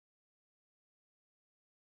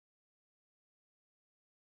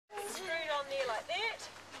Screwed on there like that.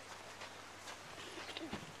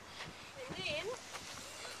 And then you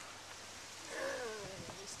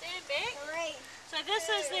stand back. So this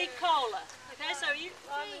is the cola. Okay, so you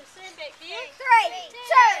stand back here. 3,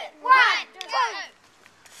 2, 1, go!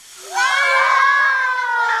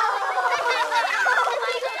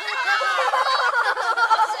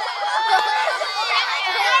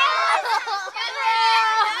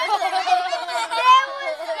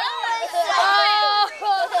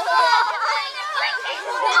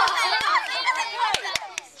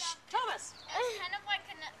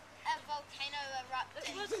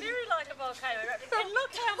 It was very like a volcano erupting, and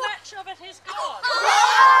look how much of it has gone.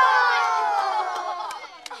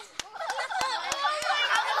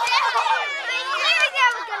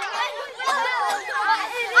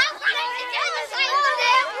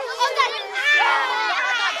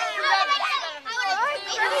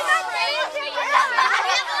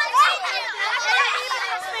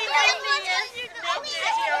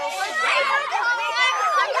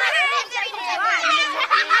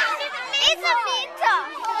 It's a Mentos.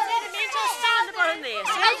 See the Mentos still in the bottom there.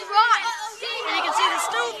 See? That's right. And you can see there's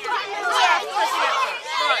still pressing up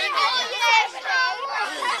right.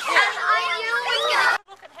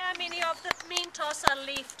 Look at how many of the Mentos are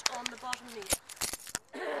left on the bottom there.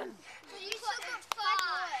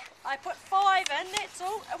 I put 5 in, that's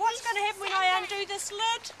all. What's going to happen when I undo this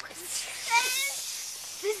lid?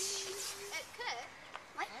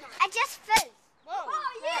 I just fizzed. Whoa. Oh,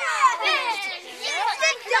 yeah! It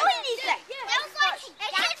didn't do anything. It was like a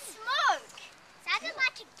gas smoke. Sounded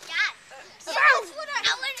like a gas. That's what I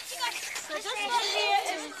wanted to go. So this one here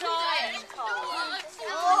is dying coal.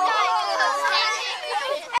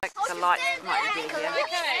 The light might be here.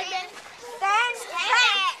 Okay.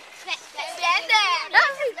 Stand there.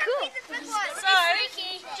 That's cool. So,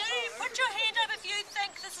 put your hand up if you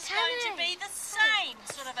think this is going to be the same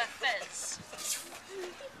sort of a fizz.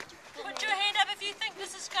 Put your hand up if you think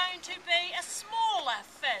this is going to be a smaller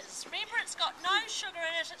fizz. Remember, it's got no sugar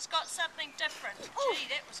in it, it's got something different. Gee,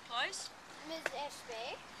 that was close. Ms.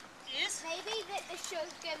 Ashby, Yes? maybe that the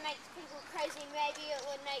sugar makes people crazy, maybe it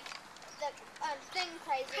would make the thing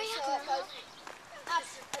crazy, so it goes up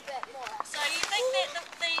a bit more. So you think that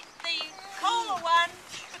the cola one,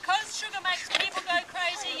 because sugar makes people go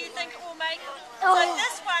crazy, you think it will make... So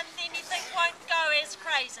this one, then you think won't go as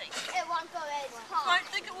crazy. It won't go as high. Won't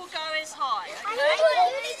think it will go as high, okay?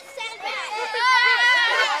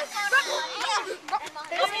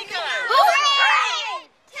 Here we go.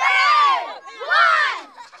 3, 2, 1.